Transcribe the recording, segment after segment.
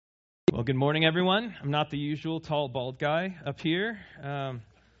Well, good morning, everyone. I'm not the usual tall, bald guy up here. I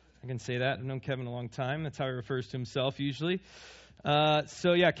can say that. I've known Kevin a long time. That's how he refers to himself usually.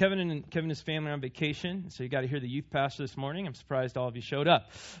 Kevin and his family are on vacation, so you got to hear the youth pastor this morning. I'm surprised all of you showed up.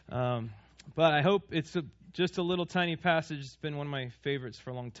 But I hope it's just a little tiny passage. It's been one of my favorites for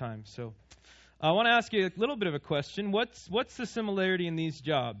a long time. So I want to ask you a little bit of a question. What's the similarity in these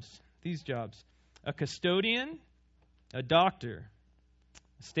jobs? A custodian, a doctor,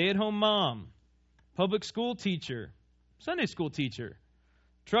 stay-at-home mom, public school teacher, Sunday school teacher,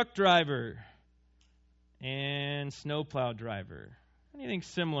 truck driver, and snowplow driver. Anything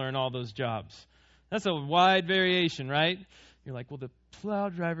similar in all those jobs? That's a wide variation, right? You're like, well, the plow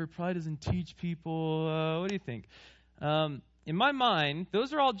driver probably doesn't teach people. What do you think? In my mind,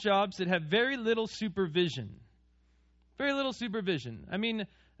 those are all jobs that have very little supervision. Very little supervision. I mean,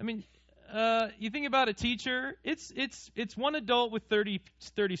 you think about a teacher, it's one adult with 30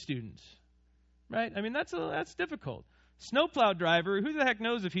 students, right? I mean, that's difficult. Snowplow driver, who the heck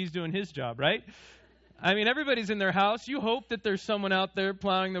knows if he's doing his job, right? I mean, everybody's in their house. You hope that there's someone out there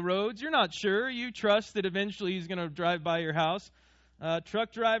plowing the roads. You're not sure. You trust that eventually he's going to drive by your house.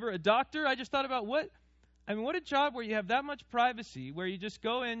 Truck driver, a doctor. I just thought about what a job where you have that much privacy, where you just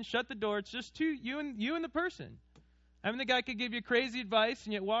go in, shut the door. It's just you and the person. I mean, the guy could give you crazy advice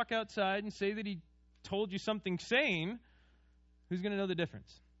and yet walk outside and say that he told you something sane. Who's going to know the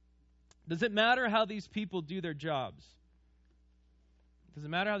difference? Does it matter how these people do their jobs? Does it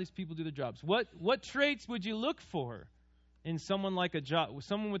matter how these people do their jobs? What traits would you look for in someone with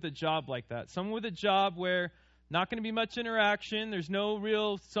a job like that? Someone with a job where not going to be much interaction. There's no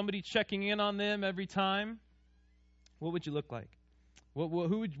real somebody checking in on them every time. What would you look like?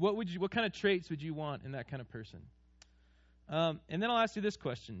 What kind of traits would you want in that kind of person? And then I'll ask you this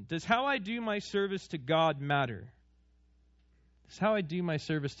question. Does how I do my service to God matter? Does how I do my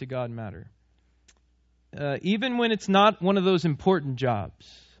service to God matter? Even when it's not one of those important jobs.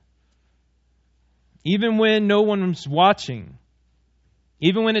 Even when no one's watching.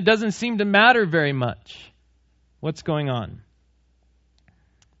 Even when it doesn't seem to matter very much. What's going on?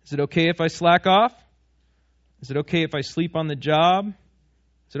 Is it okay if I slack off? Is it okay if I sleep on the job?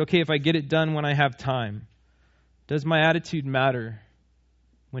 Is it okay if I get it done when I have time? Does my attitude matter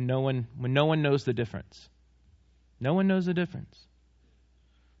when no one knows the difference? No one knows the difference.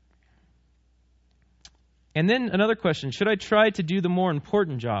 And then another question, should I try to do the more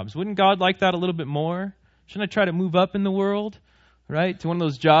important jobs? Wouldn't God like that a little bit more? Shouldn't I try to move up in the world, right? To one of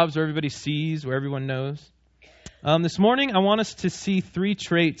those jobs where everybody sees, where everyone knows? This morning, I want us to see three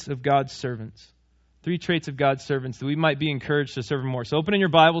traits of God's servants. Three traits of God's servants that we might be encouraged to serve more. So open in your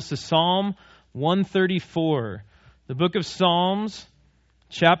Bibles to Psalm 134. The book of Psalms,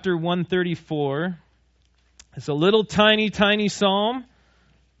 chapter 134. It's a little tiny psalm.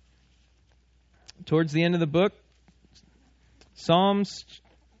 Towards the end of the book, Psalms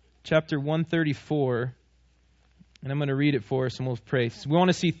chapter 134. And I'm going to read it for us and we'll pray. So we want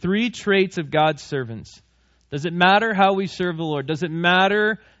to see three traits of God's servants. Does it matter how we serve the Lord? Does it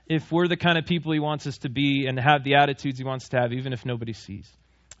matter if we're the kind of people He wants us to be and have the attitudes He wants to have, even if nobody sees?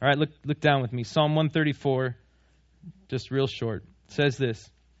 All right, look down with me. Psalm 134. Just real short. It says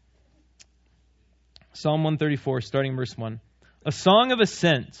this. Psalm 134, starting verse 1. A song of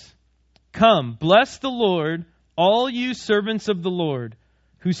ascent. Come, bless the Lord, all you servants of the Lord,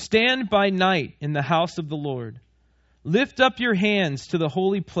 who stand by night in the house of the Lord. Lift up your hands to the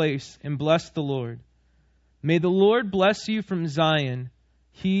holy place and bless the Lord. May the Lord bless you from Zion,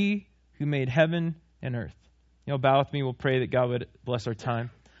 He who made heaven and earth. You'll bow with me. We'll pray that God would bless our time.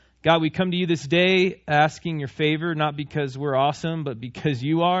 God, we come to you this day asking your favor, not because we're awesome, but because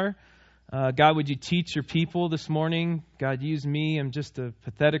you are. God, would you teach your people this morning? God, use me. I'm just a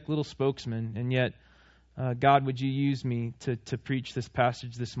pathetic little spokesman. And yet, God, would you use me to preach this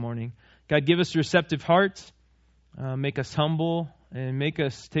passage this morning? God, give us receptive hearts. Make us humble and make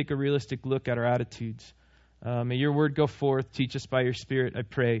us take a realistic look at our attitudes. May your word go forth. Teach us by your Spirit, I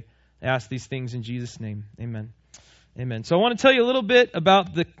pray. I ask these things in Jesus' name. Amen. Amen. So I want to tell you a little bit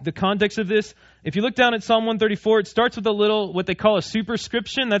about the context of this. If you look down at Psalm 134, it starts with a little, what they call a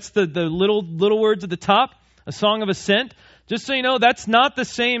superscription. That's the little words at the top, a song of ascent. Just so you know, that's not the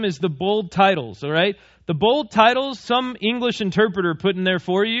same as the bold titles, all right? The bold titles, some English interpreter put in there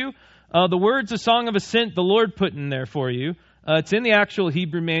for you. The words, a song of ascent, the Lord put in there for you. It's in the actual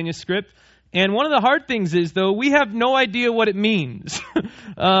Hebrew manuscript. And one of the hard things is, though, we have no idea what it means.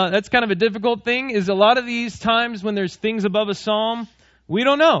 That's kind of a difficult thing, is a lot of these times when there's things above a psalm, we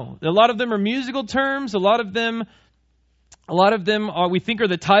don't know. A lot of them are musical terms. A lot of them A lot of them we think are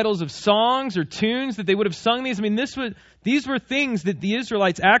the titles of songs or tunes that they would have sung these. I mean, these were things that the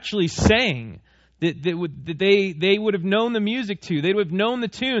Israelites actually sang, that they would have known the music to. They would have known the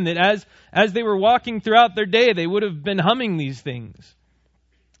tune, that as they were walking throughout their day, they would have been humming these things.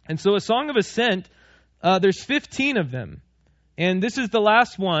 And so a song of ascent, there's 15 of them. And this is the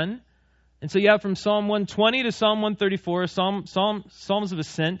last one. And so you have from Psalm 120 to Psalm 134, Psalms of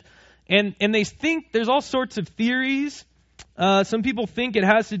Ascent. And they think there's all sorts of theories. Some people think it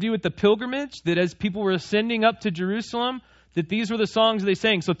has to do with the pilgrimage, that as people were ascending up to Jerusalem, that these were the songs they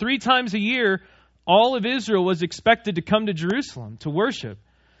sang. So 3 times a year, all of Israel was expected to come to Jerusalem to worship.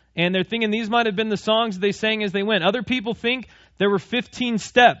 And they're thinking these might have been the songs they sang as they went. Other people think there were 15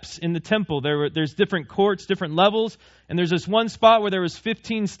 steps in the temple. There's different courts, different levels. And there's this one spot where there was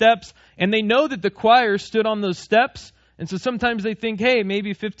 15 steps. And they know that the choir stood on those steps. And so sometimes they think, hey,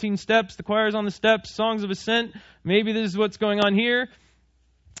 maybe 15 steps, the choir's on the steps, songs of ascent. Maybe this is what's going on here.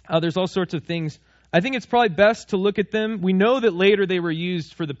 There's all sorts of things. I think it's probably best to look at them. We know that later they were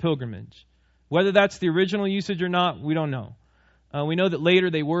used for the pilgrimage. Whether that's the original usage or not, we don't know. We know that later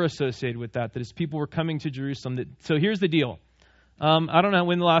they were associated with that as people were coming to Jerusalem. So here's the deal. I don't know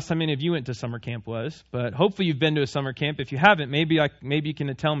when the last time any of you went to summer camp was, but hopefully you've been to a summer camp. If you haven't, maybe you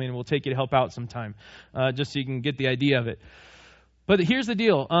can tell me and we'll take you to help out sometime, just so you can get the idea of it. But here's the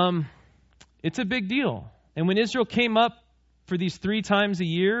deal. It's a big deal. And when Israel came up for these 3 times a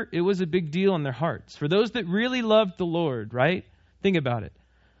year, it was a big deal in their hearts. For those that really loved the Lord, right? Think about it.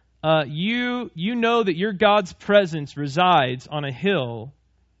 You know that your God's presence resides on a hill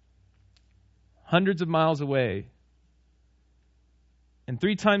hundreds of miles away. And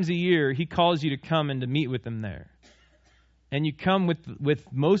 3 times a year, He calls you to come and to meet with Him there. And you come with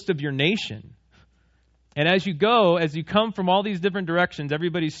most of your nation. And as you come from all these different directions,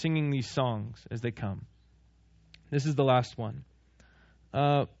 everybody's singing these songs as they come. This is the last one.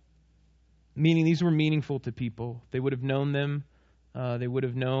 Meaning these were meaningful to people. They would have known them. They would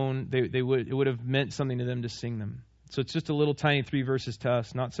have known, it would have meant something to them to sing them. So it's just a little tiny 3 verses to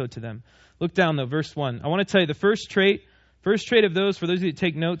us, not so to them. Look down though, verse 1. I want to tell you the first trait of those, for those of you that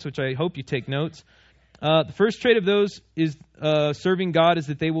take notes, which I hope you take notes, the first trait of those is serving God is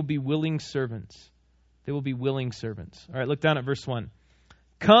that they will be willing servants. They will be willing servants. All right, look down at verse 1.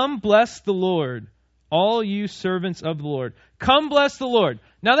 Come bless the Lord, all you servants of the Lord. Come bless the Lord.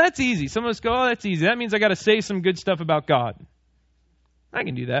 Now that's easy. Some of us go, oh, that's easy. That means I got to say some good stuff about God. I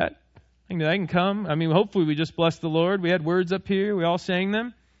can do that. I can come. I mean, hopefully we just bless the Lord. We had words up here. We all sang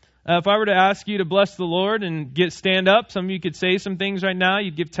them. If I were to ask you to bless the Lord and stand up, some of you could say some things right now.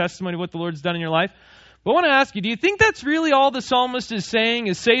 You'd give testimony of what the Lord's done in your life. But I want to ask you, do you think that's really all the psalmist is saying,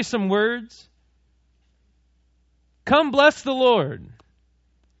 is say some words? Come bless the Lord.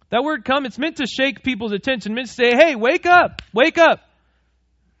 That word come, it's meant to shake people's attention, meant to say, hey, wake up, wake up.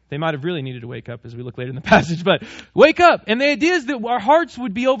 They might have really needed to wake up as we look later in the passage, but wake up. And the idea is that our hearts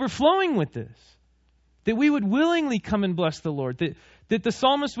would be overflowing with this, that we would willingly come and bless the Lord, that the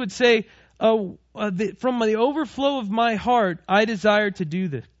psalmist would say, from the overflow of my heart, I desire to do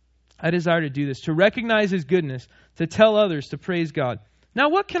this. I desire to do this, to recognize His goodness, to tell others, to praise God. Now,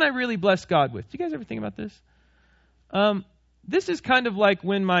 what can I really bless God with? Do you guys ever think about this? This is kind of like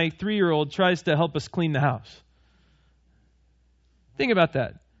when my 3-year-old tries to help us clean the house. Think about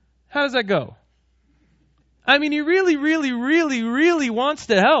that. How does that go? I mean, he really, really, really, really wants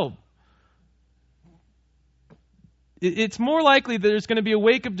to help. It's more likely that there's going to be a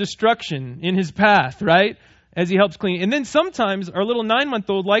wake of destruction in his path, right? As he helps clean. And then sometimes our little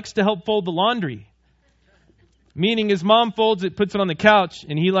 9-month-old likes to help fold the laundry. Meaning his mom folds it, puts it on the couch,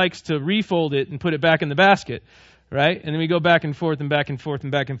 and he likes to refold it and put it back in the basket, right? And then we go back and forth and back and forth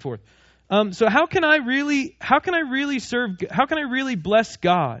and back and forth. So how can I really bless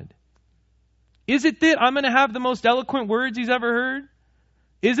God? Is it that I'm going to have the most eloquent words He's ever heard?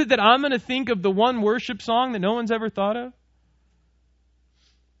 Is it that I'm going to think of the one worship song that no one's ever thought of?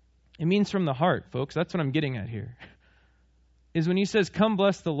 It means from the heart, folks. That's what I'm getting at here. Is when He says, come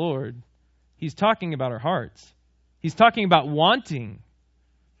bless the Lord, He's talking about our hearts. He's talking about wanting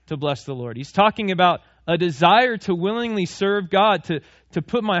to bless the Lord. He's talking about a desire to willingly serve God, to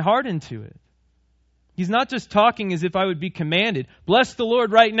put my heart into it. He's not just talking as if I would be commanded, bless the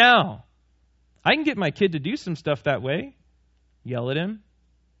Lord right now. I can get my kid to do some stuff that way. Yell at him.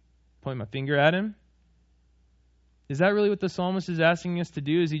 Point my finger at him. Is that really what the psalmist is asking us to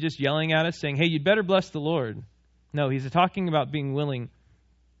do? Is he just yelling at us saying, hey, you'd better bless the Lord? No, he's talking about being willing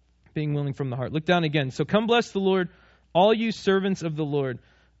from the heart. Look down again. So come bless the Lord, all you servants of the Lord.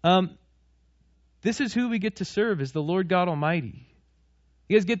 This is who we get to serve, is the Lord God Almighty.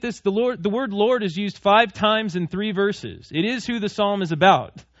 You guys get this? The word Lord is used 5 times in 3 verses. It is who the psalm is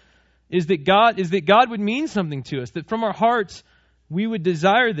about. Is that God would mean something to us, that from our hearts we would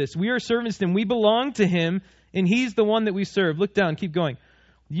desire this. We are servants to Him. We belong to Him, and He's the one that we serve. Look down, keep going.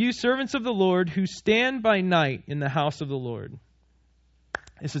 You servants of the Lord who stand by night in the house of the Lord.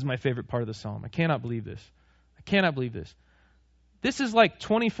 This is my favorite part of the psalm. I cannot believe this. I cannot believe this. This is like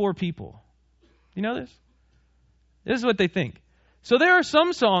 24 people. You know this? This is what they think. So there are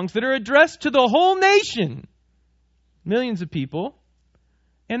some songs that are addressed to the whole nation. Millions of people.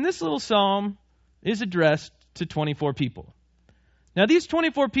 And this little psalm is addressed to 24 people. Now, these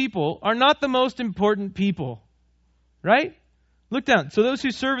 24 people are not the most important people, right? Look down. So those who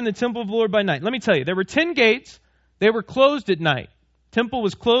serve in the temple of the Lord by night. Let me tell you, there were 10 gates. They were closed at night. Temple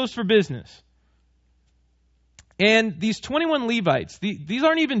was closed for business. And these 21 Levites, these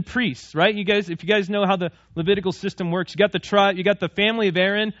aren't even priests, right? You guys, if you guys know how the Levitical system works, you got the tribe, you got the family of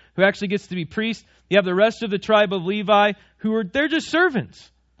Aaron who actually gets to be priests. You have the rest of the tribe of Levi they're just servants.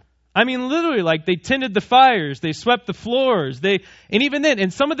 I mean, literally, like they tended the fires, they swept the floors, and even then,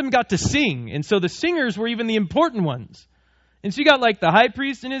 and some of them got to sing. And so the singers were even the important ones. And so you got like the high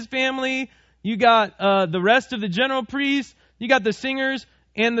priest and his family, you got the rest of the general priests, you got the singers,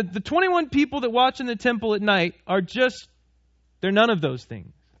 and the 21 people that watch in the temple at night they're none of those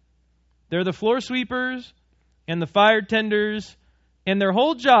things. They're the floor sweepers and the fire tenders, and their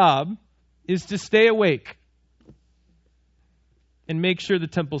whole job is to stay awake and make sure the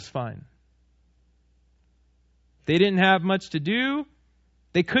temple's fine. They didn't have much to do.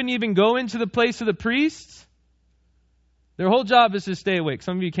 They couldn't even go into the place of the priests. Their whole job is to stay awake.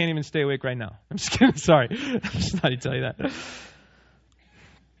 Some of you can't even stay awake right now. I'm just kidding. Sorry. I just thought I'd tell you that.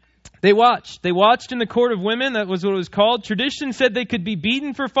 They watched. They watched in the court of women. That was what it was called. Tradition said they could be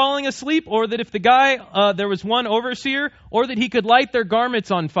beaten for falling asleep, or that if the guy, there was one overseer, or that he could light their garments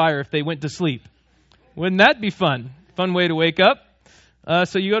on fire if they went to sleep. Wouldn't that be fun? Fun way to wake up.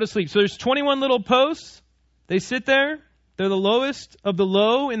 So you go to sleep. So there's 21 little posts. They sit there. They're the lowest of the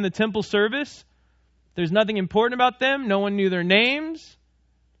low in the temple service. There's nothing important about them. No one knew their names.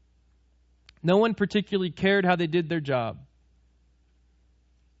 No one particularly cared how they did their job.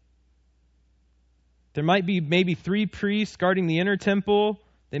 There might be maybe 3 priests guarding the inner temple.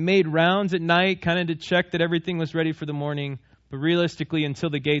 They made rounds at night kind of to check that everything was ready for the morning. But realistically, until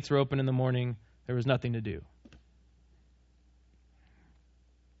the gates were open in the morning, there was nothing to do.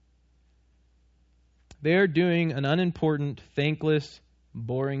 They're doing an unimportant, thankless,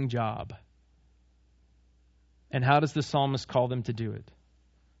 boring job. And how does the psalmist call them to do it?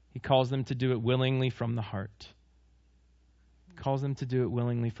 He calls them to do it willingly from the heart. He calls them to do it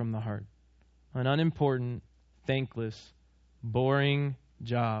willingly from the heart. An unimportant, thankless, boring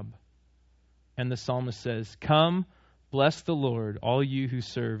job. And the psalmist says, "Come, bless the Lord, all you who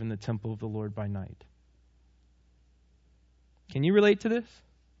serve in the temple of the Lord by night." Can you relate to this?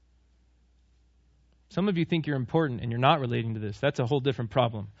 Some of you think you're important and you're not relating to this. That's a whole different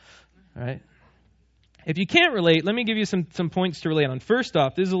problem. All right? If you can't relate, let me give you some points to relate on. First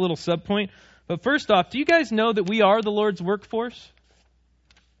off, this is a little sub-point. But first off, do you guys know that we are the Lord's workforce?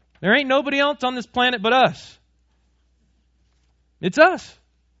 There ain't nobody else on this planet but us. It's us.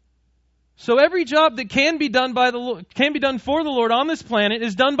 So every job that can be done for the Lord on this planet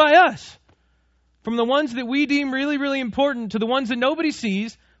is done by us. From the ones that we deem really, really important to the ones that nobody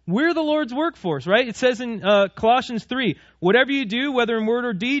sees, we're the Lord's workforce, right? It says in Colossians 3, whatever you do, whether in word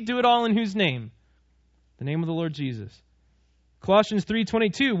or deed, do it all in whose name? The name of the Lord Jesus. Colossians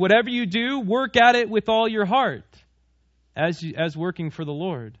 3:22, whatever you do, work at it with all your heart as working for the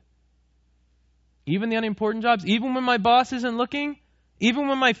Lord. Even the unimportant jobs, even when my boss isn't looking, even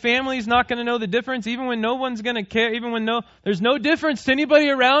when my family's not going to know the difference, even when no one's going to care, even when there's no difference to anybody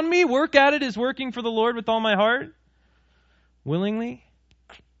around me, work at it as working for the Lord with all my heart, willingly.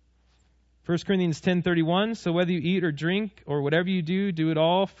 1 Corinthians 10:31, so whether you eat or drink or whatever you do, do it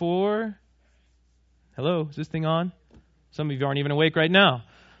all for... Hello, is this thing on? Some of you aren't even awake right now.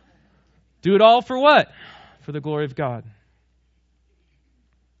 Do it all for what? For the glory of God.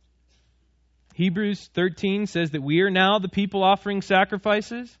 Hebrews 13 says that we are now the people offering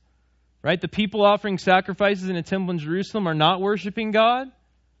sacrifices. Right? The people offering sacrifices in a temple in Jerusalem are not worshiping God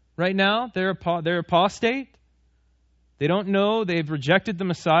right now. They're apostate. They don't know. They've rejected the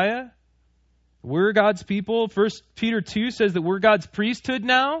Messiah. We're God's people. 1 Peter 2 says that we're God's priesthood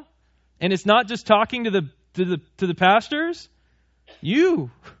now. And it's not just talking to the pastors. You,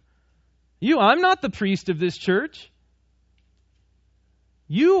 I'm not the priest of this church.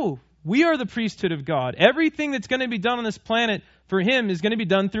 We are the priesthood of God. Everything that's going to be done on this planet for Him is going to be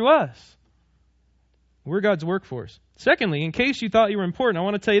done through us. We're God's workforce. Secondly, in case you thought you were important, I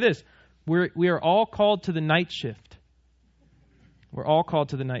want to tell you this. We are all called to the night shift. We're all called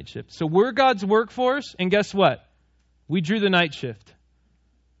to the night shift. So we're God's workforce, and guess what? We drew the night shift.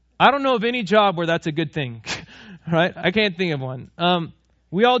 I don't know of any job where that's a good thing. Right? I can't think of one.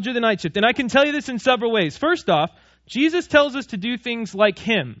 We all drew the night shift. And I can tell you this in several ways. First off, Jesus tells us to do things like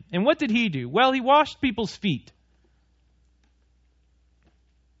him. And what did he do? Well, he washed people's feet.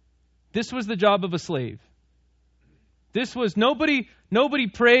 This was the job of a slave. This was nobody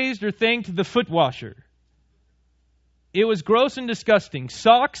praised or thanked the foot washer. It was gross and disgusting.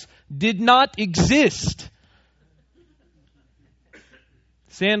 Socks did not exist.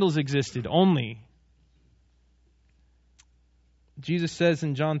 Sandals existed only. Jesus says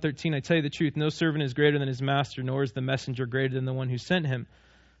in John 13, I tell you the truth, no servant is greater than his master, nor is the messenger greater than the one who sent him.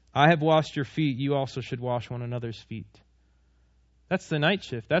 I have washed your feet, you also should wash one another's feet. That's the night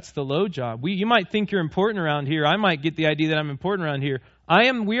shift. That's the low job. You might think you're important around here. I might get the idea that I'm important around here.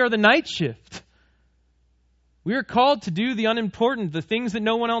 We are the night shift. We are called to do the unimportant, the things that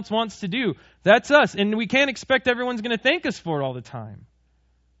no one else wants to do. That's us. And we can't expect everyone's going to thank us for it all the time.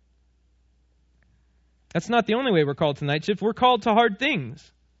 That's not the only way we're called to night shift. We're called to hard things.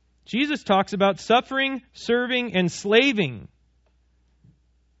 Jesus talks about suffering, serving, and slaving.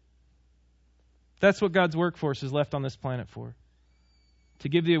 That's what God's workforce is left on this planet for. To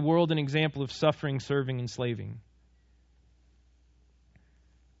give the world an example of suffering, serving, and slaving.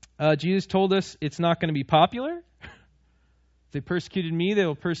 Jesus told us it's not going to be popular. If they persecuted me, they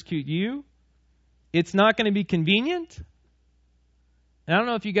will persecute you. It's not going to be convenient. And I don't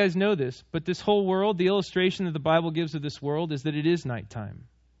know if you guys know this, but this whole world, the illustration that the Bible gives of this world is that it is nighttime.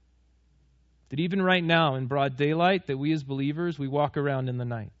 That even right now in broad daylight, that we as believers, we walk around in the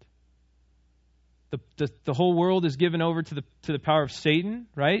night. The whole world is given over to the power of Satan,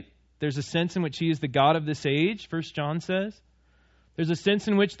 right? There's a sense in which he is the God of this age, 1 John says. There's a sense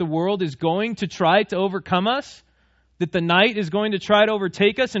in which the world is going to try to overcome us, that the night is going to try to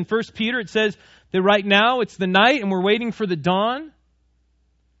overtake us. In 1 Peter it says that right now it's the night and we're waiting for the dawn.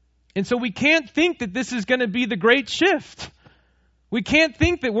 And so we can't think that this is going to be the great shift. We can't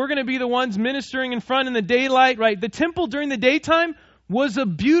think that we're going to be the ones ministering in front in the daylight, right? The temple during the daytime was a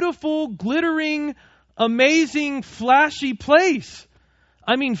beautiful, glittering, amazing, flashy place.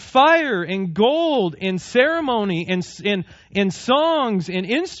 I mean, fire and gold and ceremony and songs and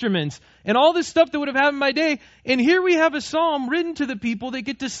instruments and all this stuff that would have happened by day. And here we have a psalm written to the people that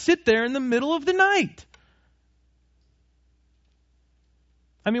get to sit there in the middle of the night.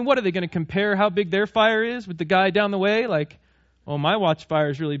 I mean, what are they going to compare how big their fire is with the guy down the way? Like, oh, my watchfire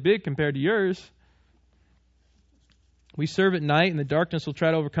is really big compared to yours. We serve at night and the darkness will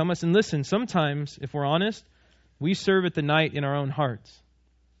try to overcome us. And listen, sometimes, if we're honest, we serve at the night in our own hearts.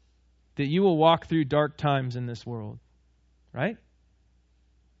 That you will walk through dark times in this world, right?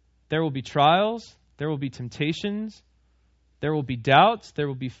 There will be trials, there will be temptations, there will be doubts, there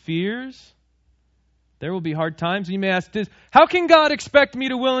will be fears, there will be hard times. You may ask this, how can God expect me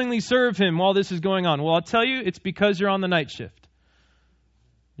to willingly serve him while this is going on? Well, I'll tell you, it's because you're on the night shift.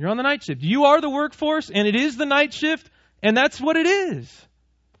 You're on the night shift. You are the workforce, and it is the night shift, and that's what it is.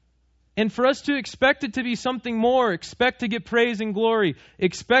 And for us to expect it to be something more, expect to get praise and glory,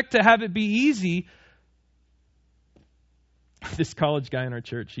 expect to have it be easy. This college guy in our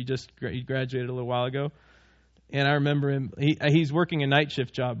church, he graduated a little while ago, and I remember him. He's working a night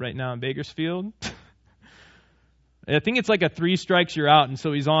shift job right now in Bakersfield. I think it's like a 3 strikes you're out, and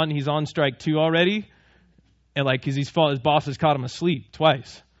so he's on strike 2 already, and like because his boss has caught him asleep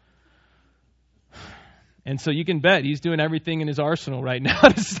twice. And so you can bet he's doing everything in his arsenal right now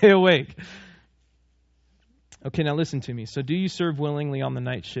to stay awake. Okay, now listen to me. So do you serve willingly on the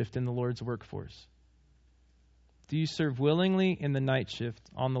night shift in the Lord's workforce? Do you serve willingly in the night shift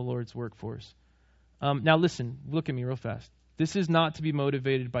on the Lord's workforce? Now listen, look at me real fast. This is not to be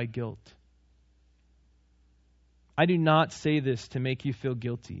motivated by guilt. I do not say this to make you feel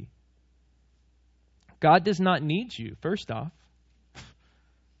guilty. God does not need you, first off.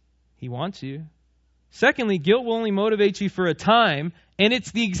 He wants you. Secondly, guilt will only motivate you for a time, and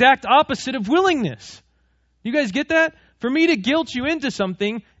it's the exact opposite of willingness. You guys get that? For me to guilt you into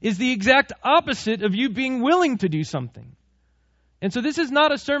something is the exact opposite of you being willing to do something. And so this is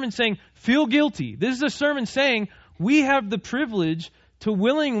not a sermon saying, feel guilty. This is a sermon saying, we have the privilege to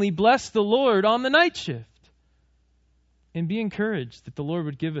willingly bless the Lord on the night shift. And be encouraged that the Lord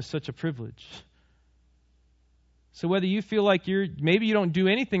would give us such a privilege. So whether you feel like maybe you don't do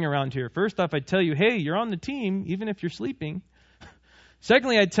anything around here. First off, I'd tell you, hey, you're on the team, even if you're sleeping.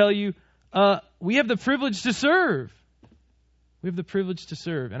 Secondly, I'd tell you, we have the privilege to serve. We have the privilege to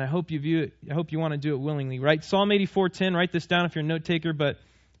serve, and I hope you view it. I hope you want to do it willingly, right? Psalm 84:10. Write this down if you're a note taker. But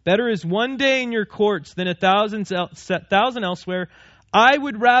better is one day in your courts than 1,000 elsewhere. I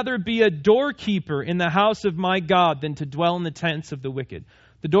would rather be a doorkeeper in the house of my God than to dwell in the tents of the wicked.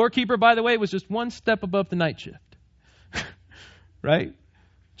 The doorkeeper, by the way, was just one step above the night shift, right?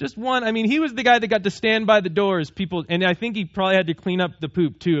 Just one. I mean, he was the guy that got to stand by the doors. People, and I think he probably had to clean up the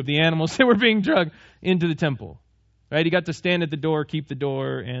poop too of the animals that were being dragged into the temple. Right? He got to stand at the door, keep the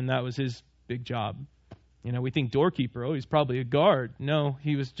door, and that was his big job. You know, we think doorkeeper, he's probably a guard. No,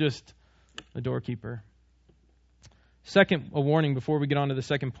 he was just a doorkeeper. Second, a warning before we get on to the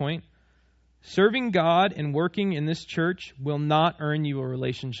second point. Serving God and working in this church will not earn you a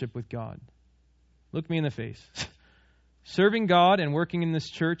relationship with God. Look me in the face. Serving God and working in this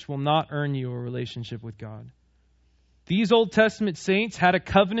church will not earn you a relationship with God. These Old Testament saints had a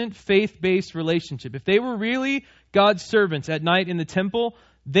covenant, faith-based relationship. If they were really God's servants at night in the temple,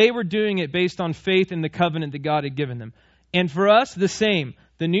 they were doing it based on faith in the covenant that God had given them. And for us, the same.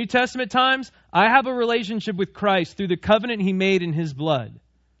 The New Testament times, I have a relationship with Christ through the covenant He made in His blood.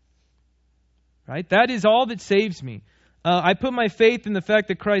 Right? That is all that saves me. I put my faith in the fact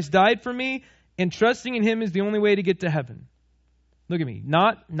that Christ died for me, and trusting in Him is the only way to get to heaven. Look at me.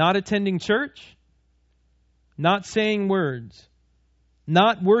 Not attending church. Not saying words,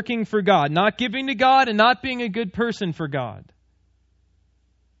 not working for God, not giving to God, and not being a good person for God.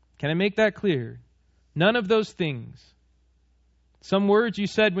 Can I make that clear? None of those things. Some words you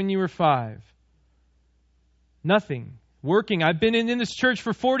said when you were 5. Nothing. Working. I've been in this church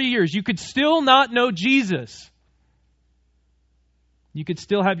for 40 years. You could still not know Jesus. You could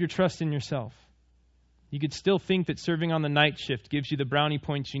still have your trust in yourself. You could still think that serving on the night shift gives you the brownie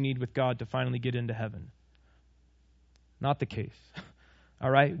points you need with God to finally get into heaven. Not the case.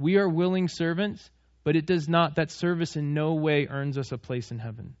 All right? We are willing servants, but it does not, that service in no way earns us a place in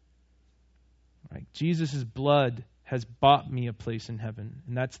heaven. All right? Jesus' blood has bought me a place in heaven,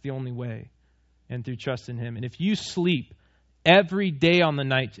 and that's the only way, and through trust in Him. And if you sleep every day on the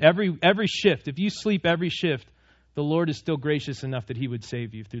night, every shift, if you sleep every shift, the Lord is still gracious enough that He would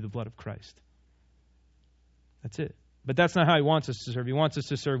save you through the blood of Christ. That's it. But that's not how He wants us to serve. He wants us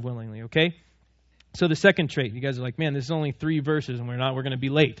to serve willingly, okay? So the second trait, you guys are like, man, this is only 3 verses and we're going to be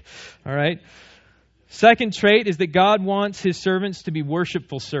late. All right. Second trait is that God wants His servants to be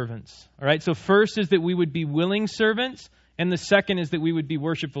worshipful servants. All right. So first is that we would be willing servants. And the second is that we would be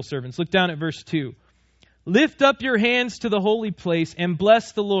worshipful servants. Look down at verse 2. Lift up your hands to the holy place and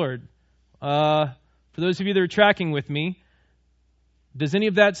bless the Lord. For those of you that are tracking with me, does any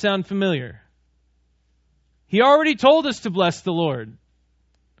of that sound familiar? He already told us to bless the Lord.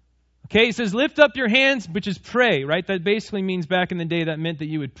 Okay, he says, lift up your hands, which is pray, right? That basically means back in the day that meant that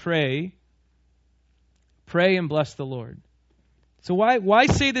you would pray. Pray and bless the Lord. So why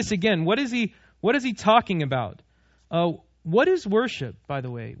say this again? What is he talking about? What is worship, by the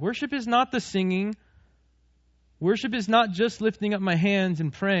way? Worship is not the singing. Worship is not just lifting up my hands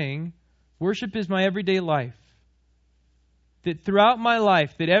and praying. Worship is my everyday life. That throughout my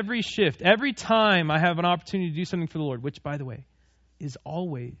life, that every shift, every time I have an opportunity to do something for the Lord, which, by the way, is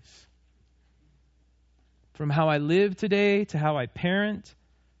always. From how I live today, to how I parent,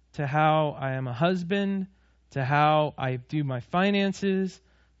 to how I am a husband, to how I do my finances,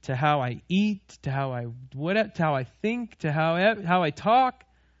 to how I eat, to how I think, to how I talk,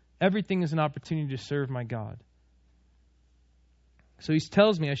 everything is an opportunity to serve my God. So He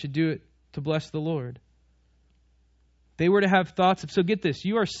tells me I should do it to bless the Lord. They were to have thoughts of, so get this,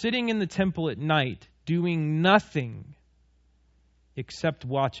 you are sitting in the temple at night doing nothing except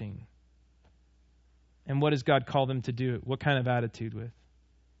watching. And what does God call them to do? What kind of attitude with?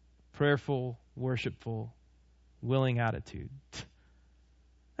 Prayerful, worshipful, willing attitude.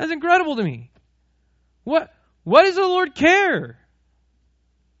 That's incredible to me. What does the Lord care?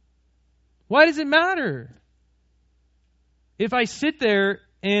 Why does it matter? If I sit there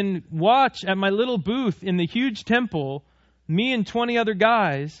and watch at my little booth in the huge temple, me and 20 other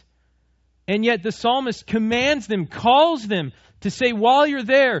guys, and yet the psalmist commands them, calls them to say, while you're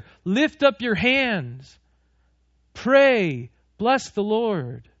there, lift up your hands, pray, bless the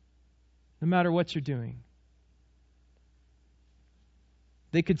Lord, no matter what you're doing.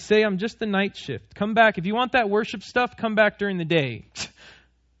 They could say, I'm just the night shift. Come back. If you want that worship stuff, come back during the day.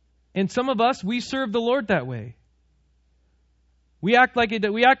 And some of us, we serve the Lord that way. We act like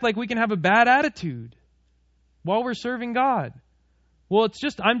we can have a bad attitude while we're serving God. Well,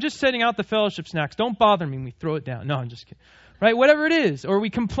 I'm just setting out the fellowship snacks. Don't bother me. We throw it down. No, I'm just kidding. Right? Whatever it is. Or we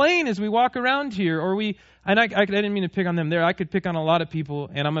complain as we walk around here. Or I didn't mean to pick on them there. I could pick on a lot of people,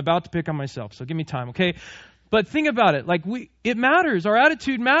 and I'm about to pick on myself. So give me time, okay? But think about it. It matters. Our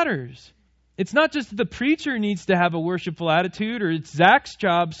attitude matters. It's not just that the preacher needs to have a worshipful attitude, or it's Zach's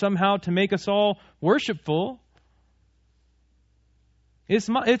job somehow to make us all worshipful.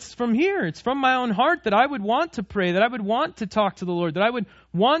 It's from here. It's from my own heart that I would want to pray, that I would want to talk to the Lord, that I would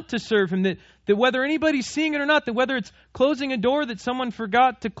want to serve Him, that whether anybody's seeing it or not, that whether it's closing a door that someone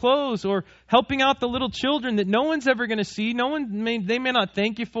forgot to close, or helping out the little children that no one's ever going to see, they may not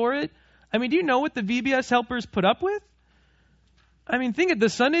thank you for it. I mean, do you know what the VBS helpers put up with? I mean, think of the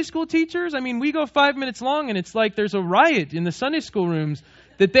Sunday school teachers. I mean, we go 5 minutes long and it's like there's a riot in the Sunday school rooms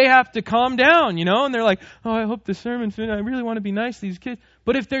that they have to calm down, and they're like, oh, I hope the sermon's finished. I really want to be nice to these kids.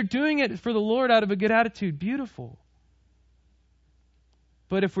 But if they're doing it for the Lord out of a good attitude, beautiful.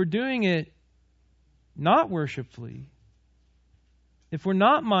 But if we're doing it not worshipfully, if we're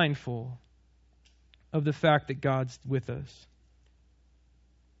not mindful of the fact that God's with us,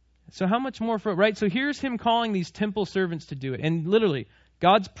 so how much more right? So here's Him calling these temple servants to do it. And literally,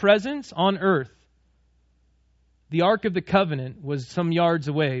 God's presence on earth, the Ark of the Covenant was some yards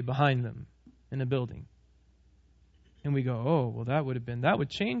away behind them in a building. And we go, oh, well, that would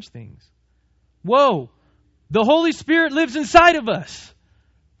change things. Whoa, the Holy Spirit lives inside of us.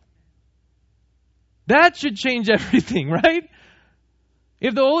 That should change everything, right?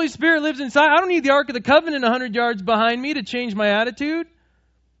 If the Holy Spirit lives inside, I don't need the Ark of the Covenant 100 yards behind me to change my attitude.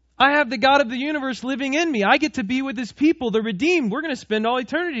 I have the God of the universe living in me. I get to be with His people, the redeemed. We're going to spend all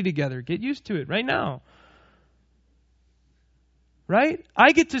eternity together. Get used to it right now. Right?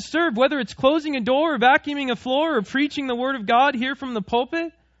 I get to serve, whether it's closing a door or vacuuming a floor or preaching the Word of God here from the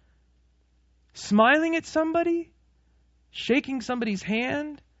pulpit, smiling at somebody, shaking somebody's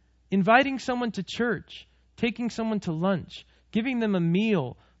hand, inviting someone to church, taking someone to lunch, giving them a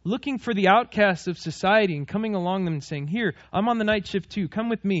meal, looking for the outcasts of society and coming along them and saying, here, I'm on the night shift too, come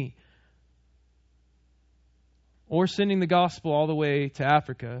with me. Or sending the gospel all the way to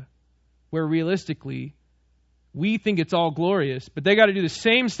Africa, where realistically, we think it's all glorious, but they got to do the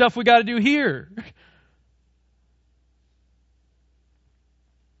same stuff we got to do here.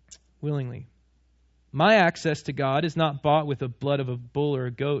 Willingly. My access to God is not bought with the blood of a bull or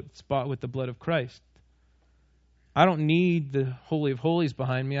a goat. It's bought with the blood of Christ. I don't need the Holy of Holies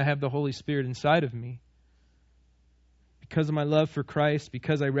behind me. I have the Holy Spirit inside of me. Because of my love for Christ,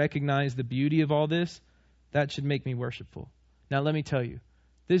 because I recognize the beauty of all this, that should make me worshipful. Now let me tell you,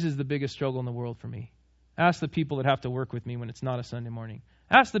 this is the biggest struggle in the world for me. Ask the people that have to work with me when it's not a Sunday morning.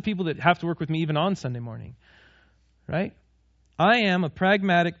 Ask the people that have to work with me even on Sunday morning. Right? I am a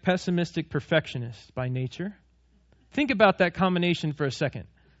pragmatic, pessimistic perfectionist by nature. Think about that combination for a second.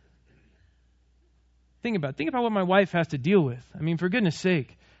 Think about what my wife has to deal with. I mean, for goodness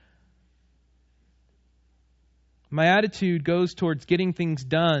sake. My attitude goes towards getting things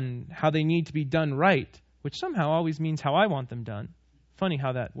done how they need to be done right, which somehow always means how I want them done. Funny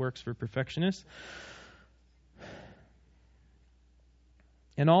how that works for perfectionists.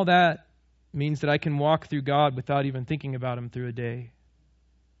 And all that means that I can walk through God without even thinking about Him through a day.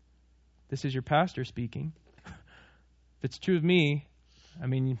 This is your pastor speaking. If it's true of me, I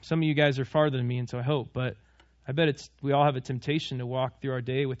mean, some of you guys are farther than me, and so I hope, but I bet we all have a temptation to walk through our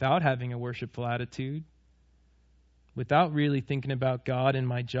day without having a worshipful attitude, without really thinking about God in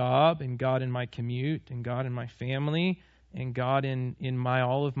my job, and God in my commute, and God in my family, and God in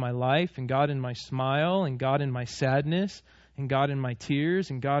all of my life, and God in my smile, and God in my sadness, and God in my tears,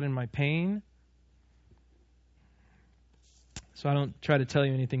 and God in my pain. So I don't try to tell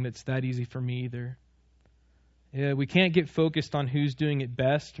you anything that's that easy for me either. Yeah, we can't get focused on who's doing it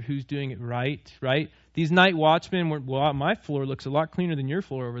best or who's doing it right? These night watchmen, well, my floor looks a lot cleaner than your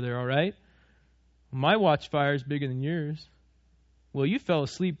floor over there, all right? My watchfire is bigger than yours. Well, you fell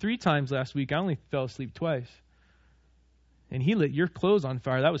asleep 3 times last week. I only fell asleep twice. And he lit your clothes on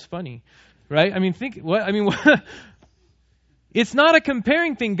fire. That was funny, right? I mean, it's not a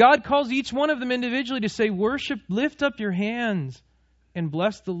comparing thing. God calls each one of them individually to say, worship, lift up your hands and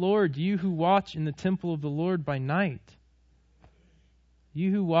bless the Lord, you who watch in the temple of the Lord by night.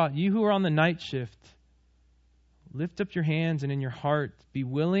 You who are on the night shift, lift up your hands and in your heart be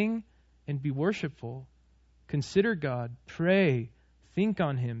willing and be worshipful. Consider God, pray, think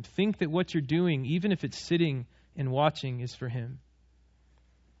on Him. Think that what you're doing, even if it's sitting and watching, is for Him.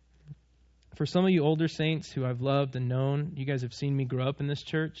 For some of you older saints who I've loved and known, you guys have seen me grow up in this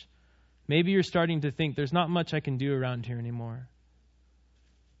church. Maybe you're starting to think there's not much I can do around here anymore.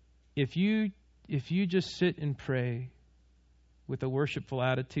 If you just sit and pray with a worshipful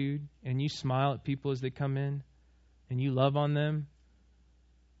attitude and you smile at people as they come in and you love on them,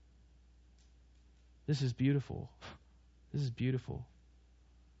 this is beautiful. This is beautiful.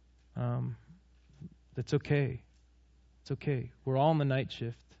 That's okay. It's okay. We're all on the night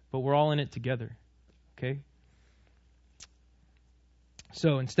shift, but we're all in it together. Okay?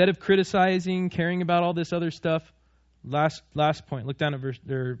 So instead of criticizing, caring about all this other stuff, last point, look down at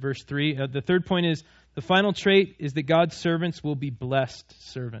verse 3. The third point is, the final trait is that God's servants will be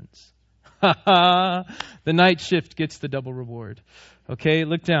blessed servants. The night shift gets the double reward. Okay,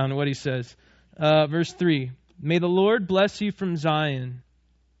 look down at what he says. Verse 3. May the Lord bless you from Zion,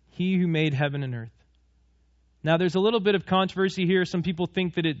 he who made heaven and earth. Now there's a little bit of controversy here. Some people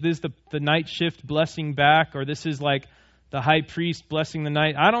think that this is the night shift blessing back, or this is like the high priest blessing the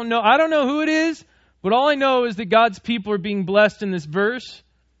night. I don't know who it is, but all I know is that God's people are being blessed in this verse,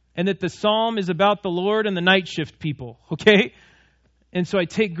 and that the psalm is about the Lord and the night shift people, okay? And so I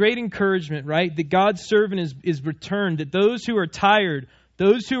take great encouragement, right, that God's servant is returned, that those who are tired,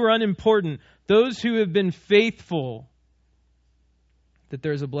 those who are unimportant, those who have been faithful, that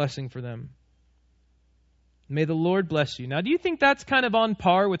there's a blessing for them. May the Lord bless you. Now, do you think that's kind of on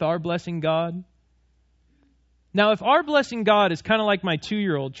par with our blessing God? Now, if our blessing God is kind of like my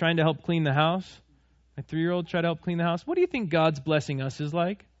 2-year-old trying to help clean the house, my 3-year-old try to help clean the house, what do you think God's blessing us is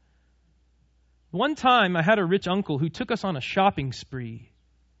like? One time, I had a rich uncle who took us on a shopping spree.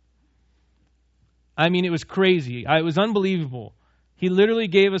 I mean, it was crazy. It was unbelievable. He literally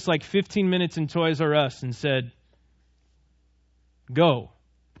gave us like 15 minutes in Toys R Us and said, go.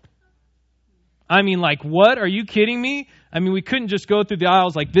 I mean, like, what? Are you kidding me? I mean, we couldn't just go through the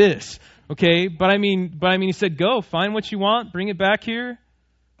aisles like this, okay? But I mean, he said, go, find what you want, bring it back here,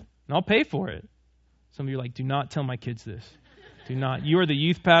 and I'll pay for it. Some of you are like, do not tell my kids this. Do not. You are the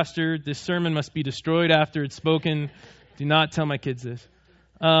youth pastor. This sermon must be destroyed after it's spoken. Do not tell my kids this.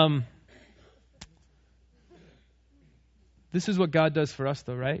 This is what God does for us,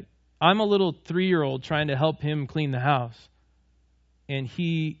 though, right? I'm a little 3-year-old trying to help him clean the house. And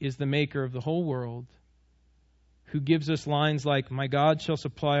he is the maker of the whole world, who gives us lines like, my God shall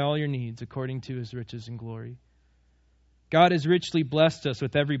supply all your needs according to his riches and glory. God has richly blessed us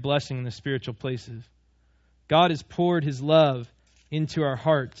with every blessing in the spiritual places. God has poured his love into our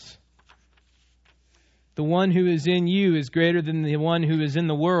hearts. The one who is in you is greater than the one who is in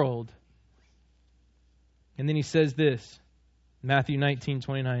the world. And then he says this, Matthew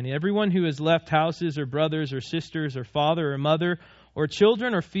 19:29. Everyone who has left houses or brothers or sisters or father or mother or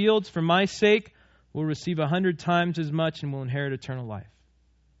children or fields for my sake will receive 100 times as much and will inherit eternal life.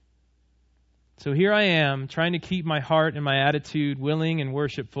 So here I am trying to keep my heart and my attitude willing and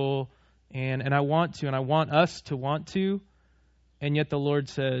worshipful, and I want to, and I want us to want to, and yet the Lord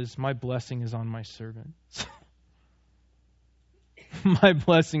says, my blessing is on my servants. My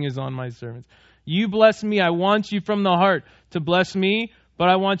blessing is on my servants. You bless me. I want you from the heart to bless me, but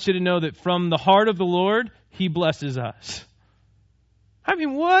I want you to know that from the heart of the Lord, he blesses us. I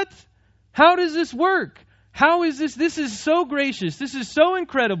mean, what? How does this work? How is this? This is so gracious. This is so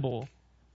incredible.